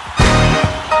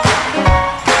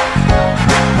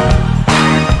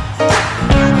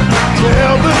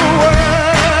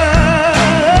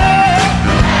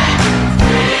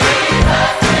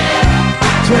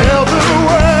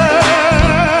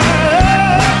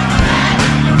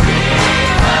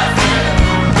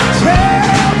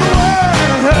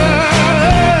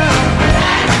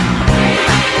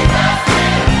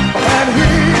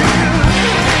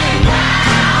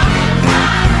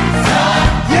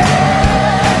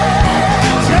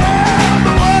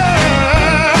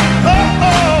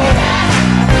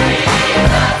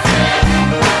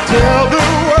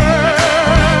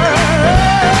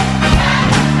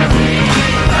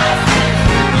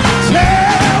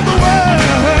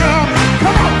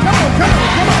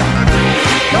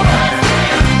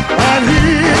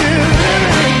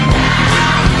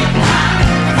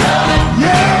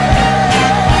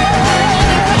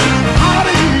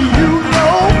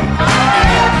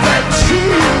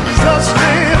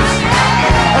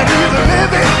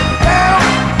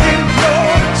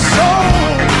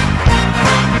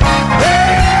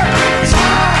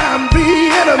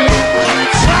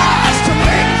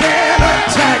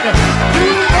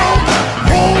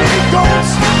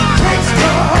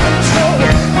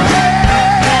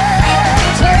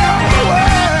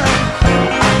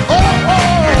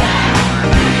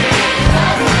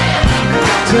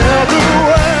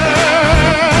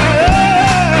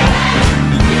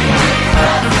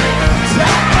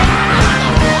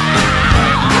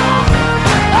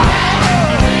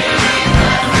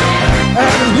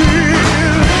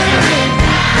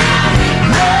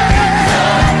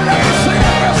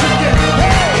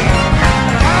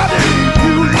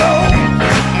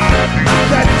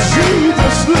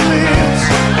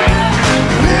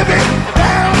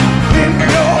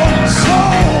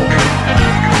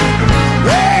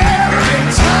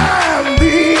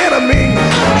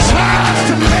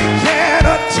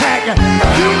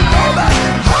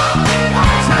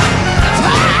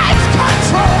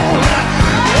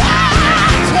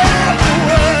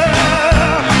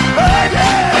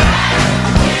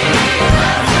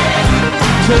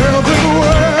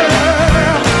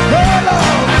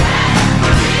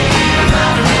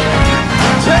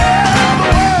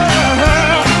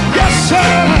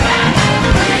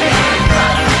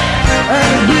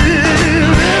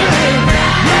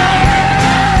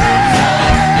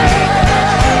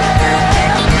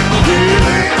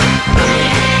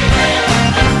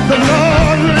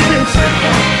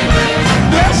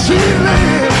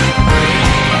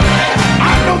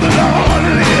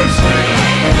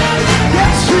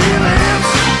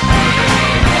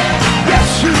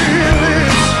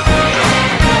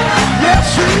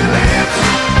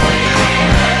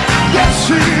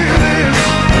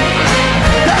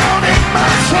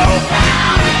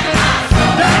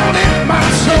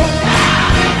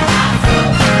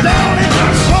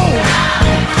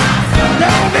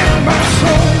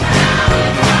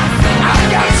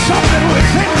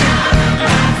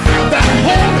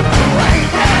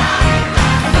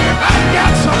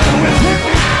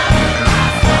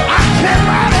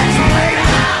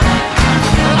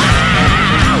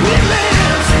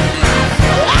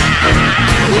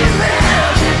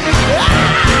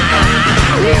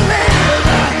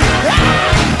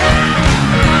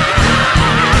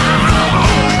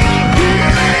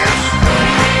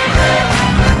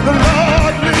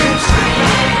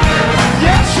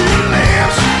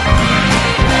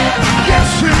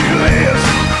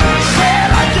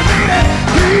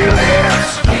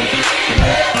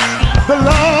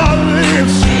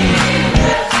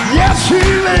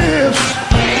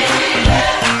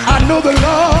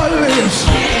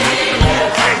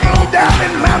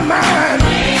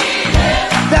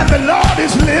 the Lord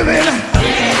is living.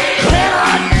 Can I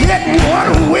get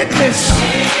one witness?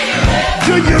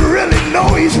 Do you really know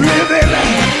he's living?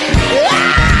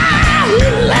 He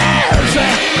lives.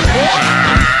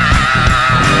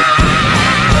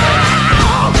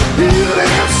 He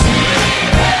lives.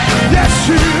 Yes,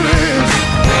 he lives.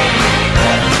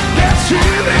 Yes, he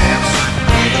lives.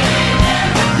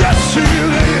 Yes, he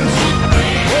lives.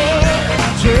 Oh,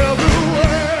 tell the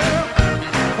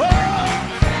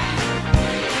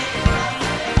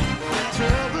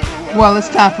Well, it's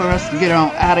time for us to get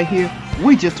on out of here.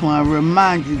 We just want to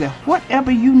remind you that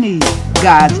whatever you need,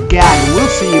 God's got it. We'll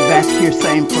see you back here,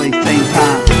 same place, same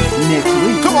time next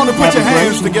week. Come on and put your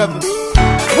hands together.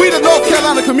 We, the North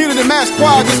Carolina Community Mass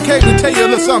Choir, just came to tell you a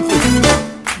little something.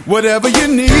 Whatever you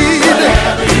need,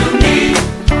 Whatever you need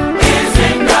is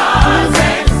in God's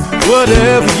hands.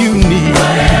 whatever you need,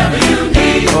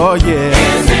 oh yeah,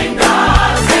 is in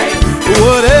God's hands.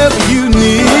 whatever you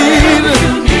need,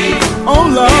 oh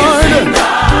Lord,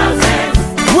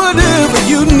 whatever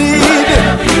you need,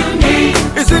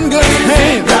 it's in God's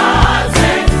hands.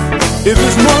 If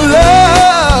it's more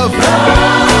love,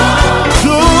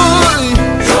 joy,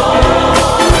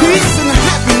 peace and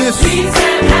happiness,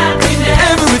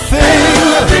 everything,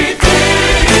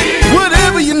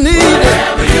 whatever you need,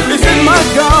 it's in my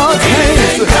God's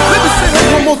hands. Let me say that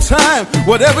one more time.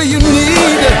 Whatever you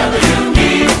need,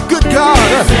 good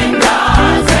God,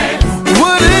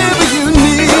 whatever you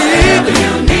need,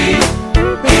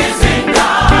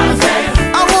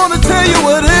 I want to tell you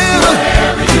whatever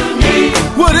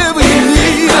you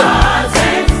need,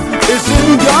 it's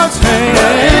in God's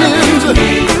hands.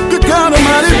 Good God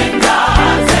Almighty,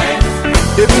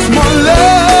 if it's more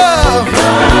love,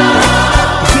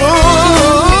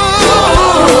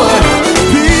 joy,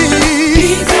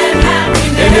 peace,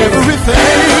 and everything.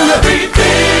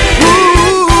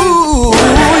 Ooh,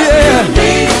 yeah.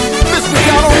 Listen,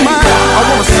 God Almighty, I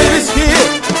want to say this here.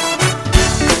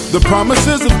 The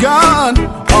promises of God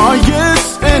are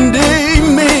yes and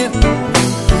amen.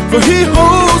 For he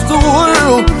holds the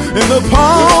world in the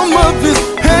palm of his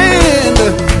hand.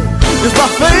 It's by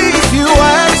faith you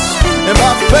ask, and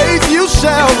by faith you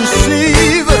shall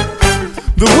receive.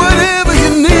 The whatever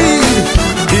you need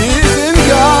is in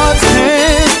God's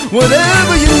hands.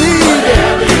 Whatever you need,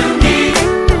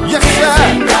 yes sir.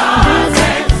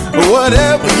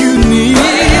 Whatever you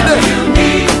need,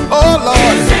 oh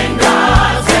Lord,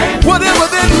 whatever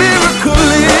that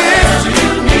miracle is,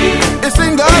 it's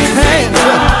in God's hands.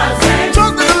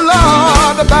 Talk to the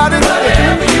Lord about it.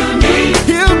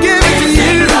 He'll give it to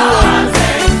you.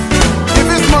 If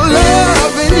it's more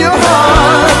love in your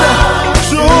heart,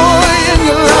 joy in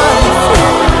your life,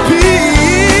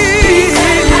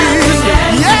 peace,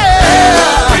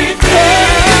 yeah.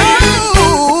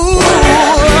 Ooh,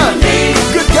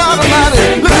 good God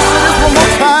Almighty. Let me say this one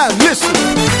more time. Listen.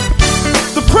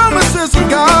 The promises of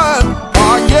God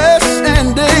are yes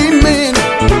and amen.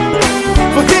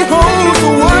 For he holds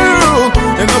the world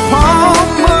in the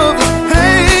palm of his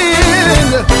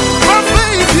hand. By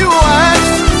faith you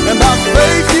ask, and by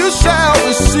faith you shall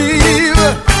receive.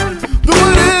 The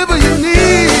whatever you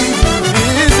need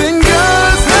is in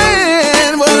God's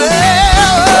hand.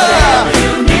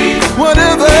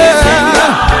 Whatever,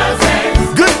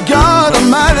 good God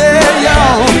Almighty,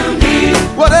 y'all.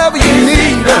 Whatever you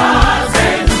need,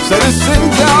 so it's in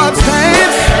God's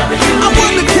hands. I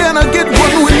wonder, can I get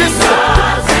one witness?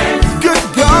 Good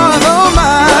God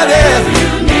Almighty,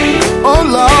 oh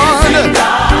Lord,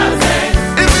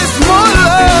 if it's more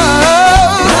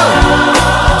love,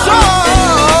 joy,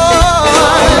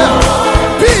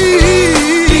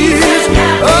 peace,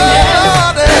 oh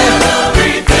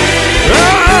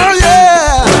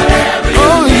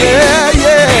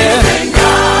yeah.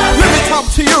 Let me talk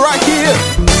to you right here.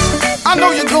 I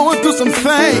know you're going through some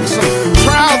things, some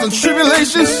trials and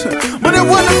tribulations, but it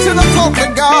wasn't until I talked to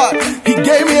God. He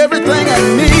gave me everything I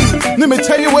need. Let me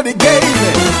tell you what he gave me.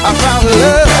 I found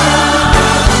love.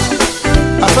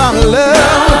 I found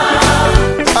love.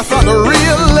 I found a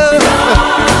real love.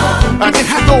 I didn't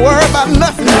have to worry about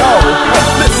nothing, no.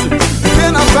 Listen,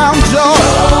 then I found joy.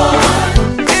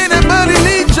 Anybody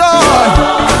need joy?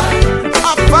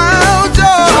 I found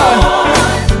joy.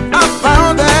 I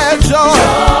found that joy.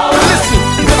 Listen,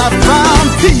 then I found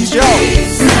peace, y'all.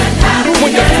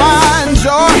 When you find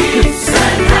joy,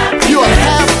 you'll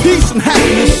have peace and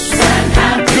happiness.